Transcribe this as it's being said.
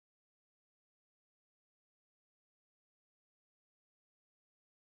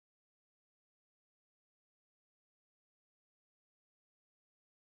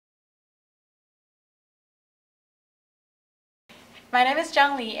My name is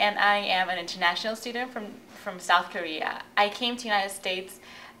Jeung and I am an international student from South Korea. I came to the United States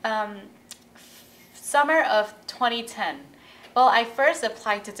summer of 2010. Well, I first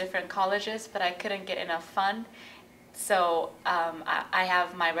applied to different colleges, but I couldn't get enough fund. So I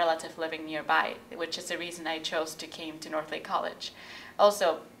have my relative living nearby, which is the reason I chose to came to Northlake College.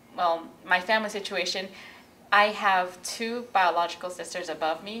 Also, well, my family situation, I have 2 biological sisters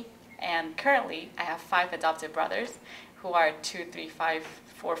above me, and currently I have 5 adopted brothers who are 2, 3, 5,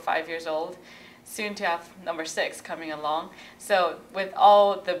 4, 5 years old, soon to have number 6 coming along. So with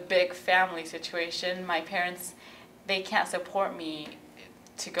all the big family situation, my parents, they can't support me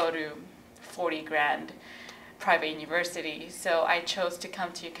to go to 40 grand private university. So I chose to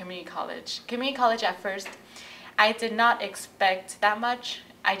come to community college. Community college at first, I did not expect that much.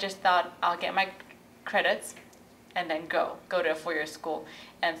 I just thought I'll get my credits and then go to a 4-year school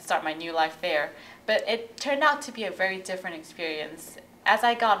and start my new life there. But it turned out to be a very different experience. As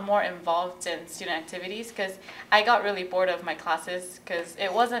I got more involved in student activities, because I got really bored of my classes because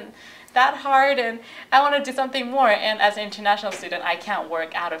it wasn't that hard and I want to do something more. And as an international student, I can't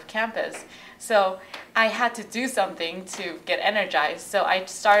work out of campus. So I had to do something to get energized. So I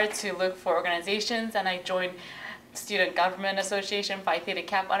started to look for organizations and I joined Student Government Association, Phi Theta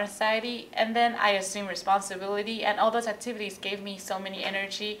Kappa Honor Society, and then I assumed responsibility, and all those activities gave me so many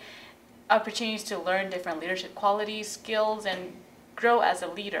energy, opportunities to learn different leadership qualities, skills, and grow as a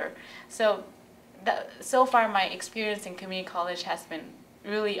leader. So so far my experience in community college has been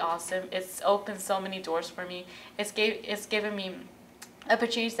really awesome. It's opened so many doors for me. It's given me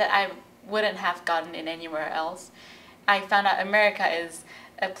opportunities that I wouldn't have gotten in anywhere else. I found out America is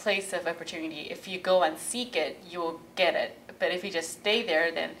a place of opportunity. If you go and seek it, you will get it. But if you just stay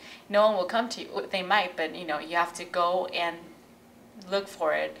there, then no one will come to you. They might, but you have to go and look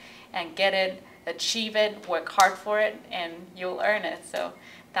for it and get it, achieve it, work hard for it, and you'll earn it. So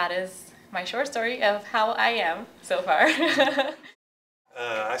that is my short story of how I am so far.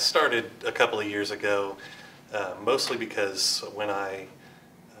 I started a couple of years ago, mostly because when I'm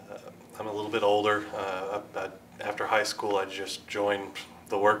a little bit older. After high school, I just joined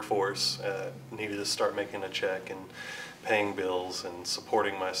the workforce, needed to start making a check and paying bills and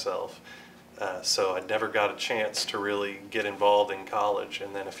supporting myself. So I never got a chance to really get involved in college.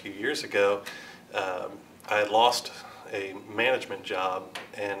 And then a few years ago, I had lost a management job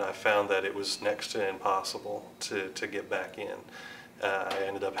and I found that it was next to impossible to get back in. I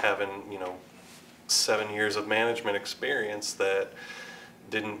ended up having, 7 years of management experience that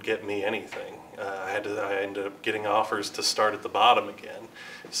didn't get me anything. I ended up getting offers to start at the bottom again.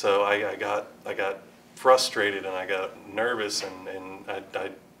 So I got frustrated and I got nervous and I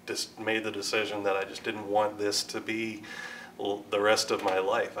just made the decision that I just didn't want this to be the rest of my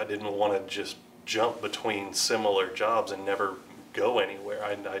life. I didn't want to just jump between similar jobs and never go anywhere.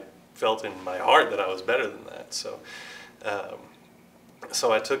 I felt in my heart that I was better than that. So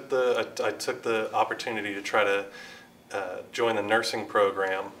I took the opportunity to try to join the nursing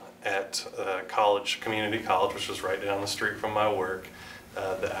program at community college, which was right down the street from my work.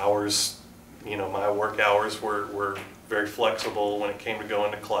 The hours, my work hours were very flexible when it came to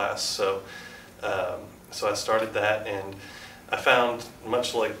going to class. So I started that, and I found,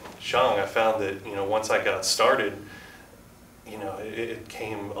 much like Jeung, I found that once I got started, it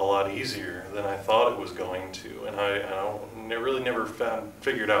came a lot easier than I thought it was going to, and I really never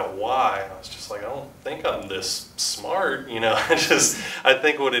figured out why. I was just like, I don't think I'm this smart, I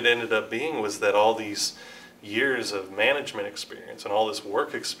think what it ended up being was that all these years of management experience and all this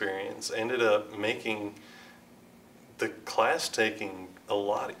work experience ended up making the class taking a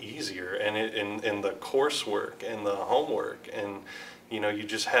lot easier, and the coursework and the homework, and you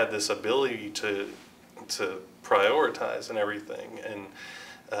just had this ability to prioritize and everything, and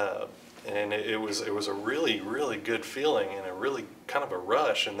it was a really, really good feeling and a really kind of a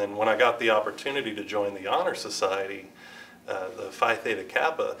rush. And then when I got the opportunity to join the Honor Society, the Phi Theta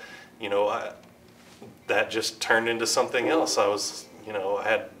Kappa, that just turned into something else. I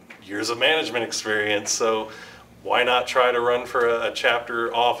had years of management experience, so why not try to run for a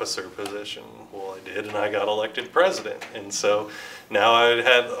chapter officer position? Well, I did, and I got elected president. And so now I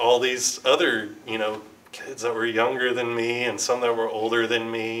had all these other, kids that were younger than me and some that were older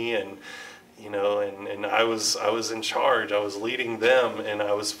than me, and and I was in charge. I was leading them, and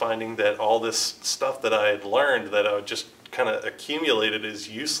I was finding that all this stuff that I had learned that I just kind of accumulated as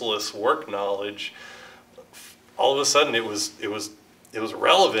useless work knowledge, all of a sudden it was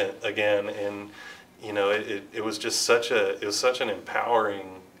relevant again, and it was just such an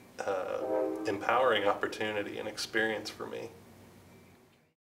empowering opportunity and experience for me.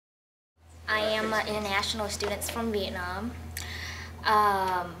 I am an international student from Vietnam.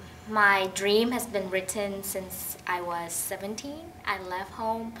 My dream has been written since I was 17. I left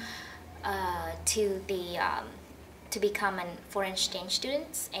home to become a foreign exchange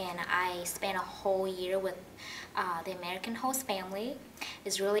student, and I spent a whole year with the American host family.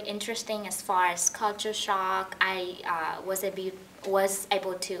 It's really interesting as far as culture shock. I was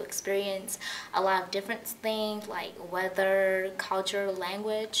able to experience a lot of different things like weather, culture,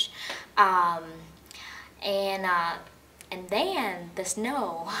 language, and then the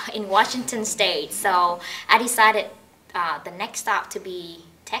snow in Washington State. So I decided the next stop to be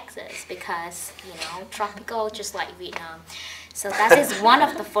Texas because, you know, tropical, just like Vietnam. So that is one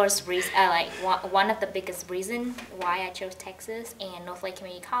of the first reasons, one of the biggest reasons why I chose Texas and Northlake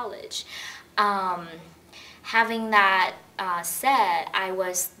Community College. Having that said, I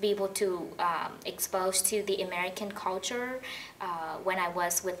was able to expose to the American culture when I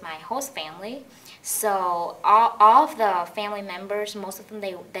was with my host family. So all of the family members, most of them,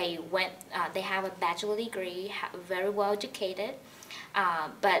 they have a bachelor degree, very well educated.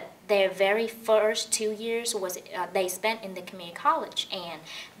 But their very first 2 years was they spent in the community college, and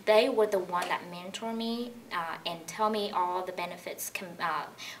they were the one that mentored me and tell me all the benefits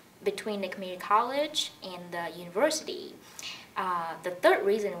between the community college and the university. The third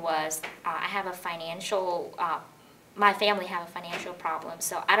reason was I have a financial. My family have a financial problem,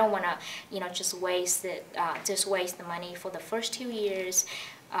 so I don't want to, you know, just waste the money for the first 2 years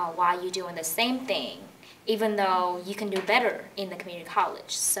while you're doing the same thing, even though you can do better in the community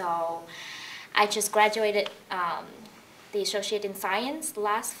college. So I just graduated the Associate in Science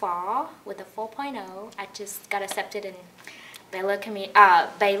last fall with a 4.0. I just got accepted in Baylor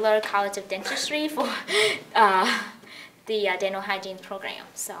College of Dentistry for the dental hygiene program.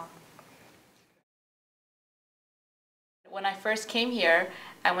 So. When I first came here,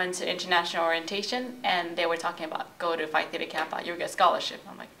 I went to international orientation, and they were talking about go to Phi Theta Kappa, you'll get scholarship.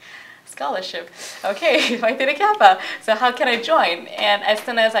 I'm like, scholarship? Okay, Phi Theta Kappa. So how can I join? And as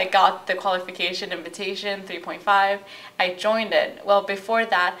soon as I got the qualification invitation, 3.5, I joined it. Well, before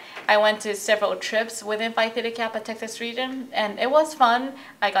that, I went to several trips within Phi Theta Kappa Texas region, and it was fun.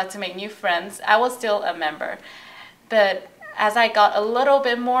 I got to make new friends. I was still a member. But as I got a little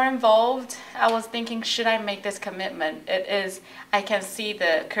bit more involved, I was thinking, should I make this commitment? I can see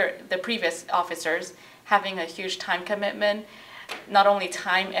the previous officers having a huge time commitment, not only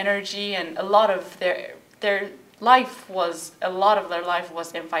time, energy, and a lot of their life was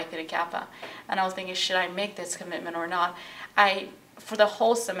in Phi Theta Kappa. And I was thinking, should I make this commitment or not? For the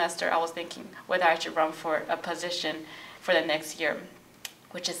whole semester, I was thinking whether I should run for a position for the next year,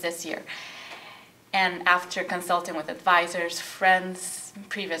 which is this year. And after consulting with advisors, friends,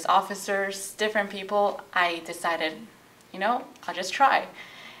 previous officers, different people, I decided, you know, I'll just try.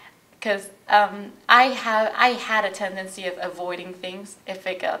 Because I had a tendency of avoiding things. If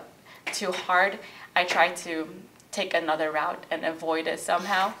it got too hard, I tried to take another route and avoid it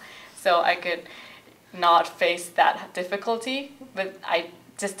somehow, so I could not face that difficulty. But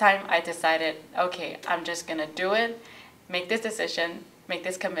this time I decided, okay, I'm just gonna do it, make this decision, make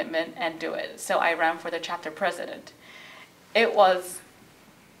this commitment, and do it. So I ran for the chapter president. It was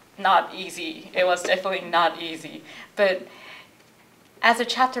not easy. It was definitely not easy. But as a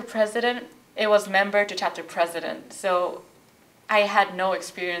chapter president, it was member to chapter president. So I had no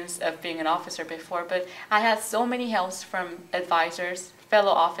experience of being an officer before, but I had so many helps from advisors,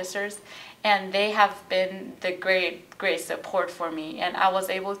 fellow officers, and they have been the great support for me. And I was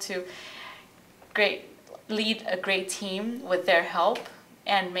able to lead a great team with their help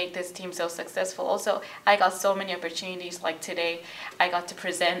and make this team so successful. Also, I got so many opportunities, like today, I got to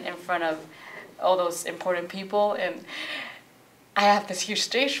present in front of all those important people, and I have this huge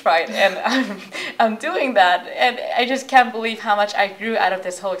stage fright, and I'm doing that, and I just can't believe how much I grew out of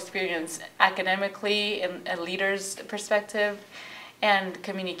this whole experience, academically, in a leader's perspective, and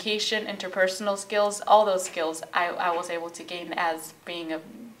communication, interpersonal skills, all those skills I was able to gain as being a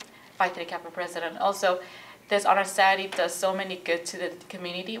Phi Theta Kappa president. Also, this honor society does so many good to the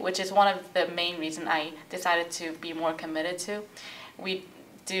community, which is one of the main reasons I decided to be more committed to. We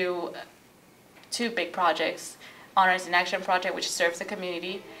do 2 big projects, Honors in Action project, which serves the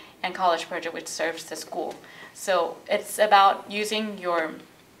community, and College project, which serves the school. So it's about using your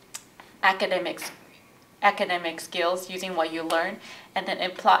academic skills, using what you learn, and then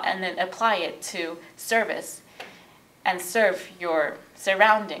apply it to service and serve your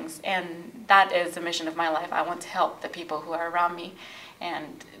surroundings. And that is the mission of my life. I want to help the people who are around me,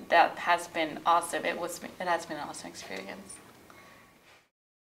 and that has been awesome. It has been an awesome experience.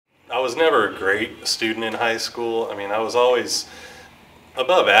 I was never a great student in high school. I mean, I was always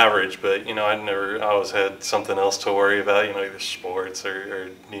above average, but I always had something else to worry about, either sports or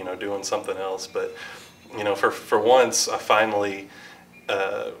doing something else. But for once, I finally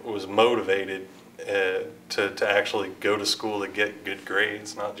was motivated to actually go to school to get good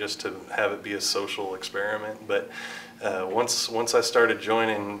grades, not just to have it be a social experiment. But once I started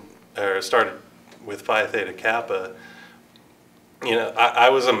started with Phi Theta Kappa, I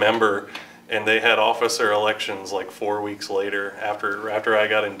was a member, and they had officer elections like 4 weeks later after I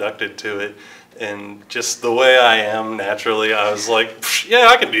got inducted to it. And just the way I am naturally, I was like, yeah,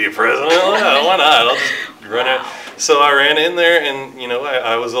 I can be a president. Yeah, why not? I'll just run it. So I ran in there, and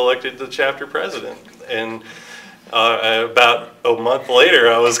I was elected the chapter president. And about a month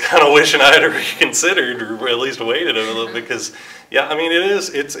later, I was kind of wishing I had reconsidered, or at least waited a little, because yeah, I mean,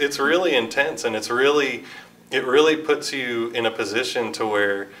 it's really intense, and it really puts you in a position to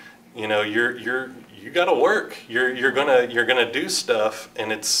where you got to work. You're gonna do stuff,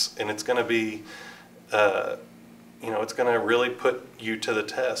 and it's gonna be it's gonna really put you to the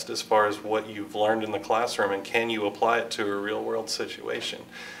test as far as what you've learned in the classroom, and can you apply it to a real world situation.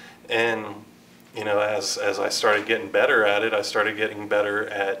 And as I started getting better at it, I started getting better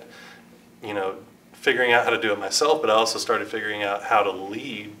at figuring out how to do it myself, but I also started figuring out how to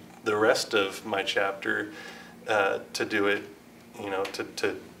lead the rest of my chapter to do it,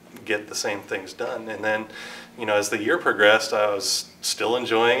 to get the same things done. And then, as the year progressed, I was still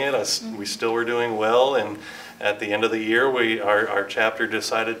enjoying it. We still were doing well, and at the end of the year, our chapter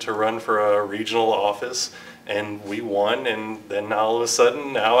decided to run for a regional office, and we won. And then all of a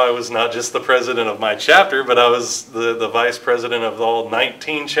sudden, now I was not just the president of my chapter, but I was the vice president of all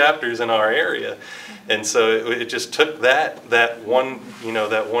 19 chapters in our area. And so it just took that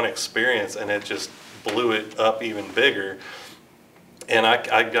one experience, and it just blew it up even bigger. And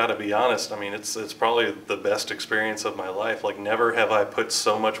I got to be honest, I mean, it's probably the best experience of my life. Like, never have I put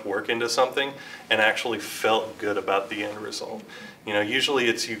so much work into something and actually felt good about the end result. Usually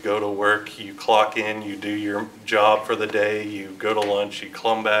it's you go to work, you clock in, you do your job for the day, you go to lunch, you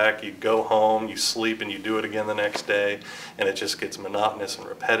come back, you go home, you sleep, and you do it again the next day, and it just gets monotonous and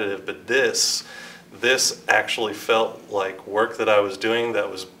repetitive. But this actually felt like work that I was doing that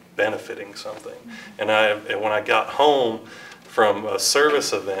was benefiting something. And when I got home from a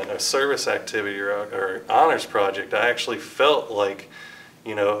service event, a service activity, or honors project, I actually felt like,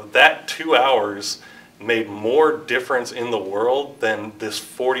 that 2 hours made more difference in the world than this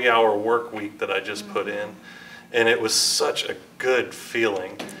 40-hour work week that I just put in. And it was such a good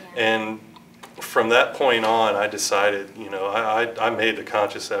feeling. And from that point on, I decided, I made the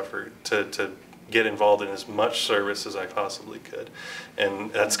conscious effort to get involved in as much service as I possibly could.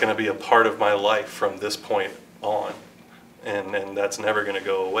 And that's going to be a part of my life from this point on. And that's never going to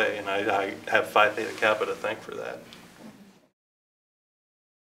go away. And I have Phi Theta Kappa to thank for that.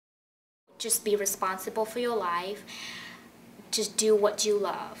 Just be responsible for your life. Just do what you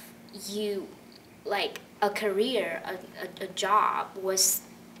love. Like a career, a job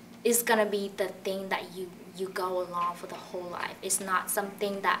is gonna be the thing that you go along for the whole life. It's not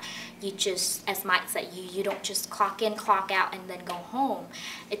something that you just, as Mike said, you don't just clock in, clock out, and then go home.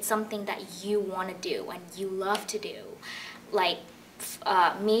 It's something that you want to do and you love to do. Like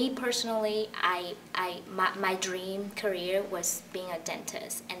me personally, my dream career was being a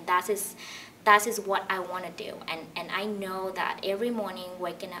dentist, and that is what I want to do. And I know that every morning,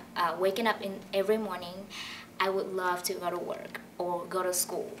 waking up in every morning, I would love to go to work or go to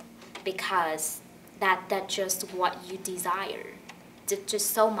school, because that's just what you desire,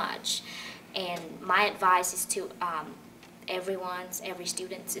 just so much. And my advice is to every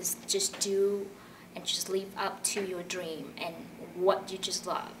student is just do and just live up to your dream and what you just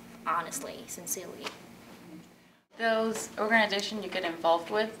love, honestly, sincerely. Those organizations you get involved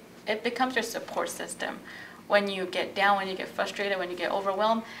with, it becomes your support system. When you get down, when you get frustrated, when you get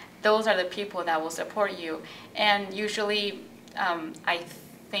overwhelmed, those are the people that will support you. And usually, I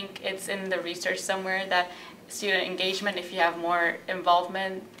think it's in the research somewhere that student engagement, if you have more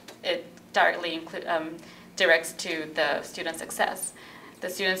involvement, it directly directs to the student success. The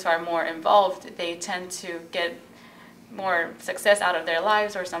students who are more involved, they tend to get more success out of their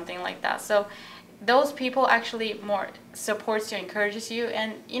lives or something like that. So those people actually more supports you, encourages you,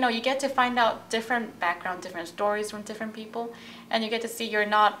 and you get to find out different background, different stories from different people, and you get to see you're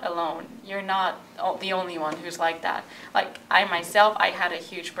not alone. You're not the only one who's like that. Like I myself, I had a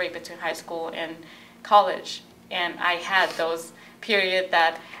huge break between high school and college, and I had those period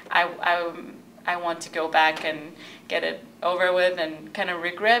that I want to go back and get it over with and kind of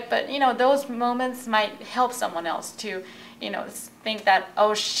regret, but those moments might help someone else to think that,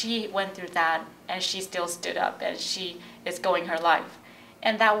 oh, she went through that and she still stood up and she is going her life.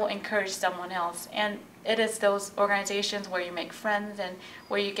 and that will encourage someone else. And it is those organizations where you make friends and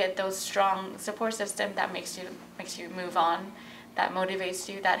where you get those strong support system that makes you move on, that motivates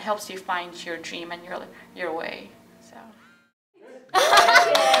you, that helps you find your dream and your way. So.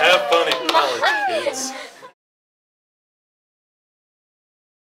 Have fun in college.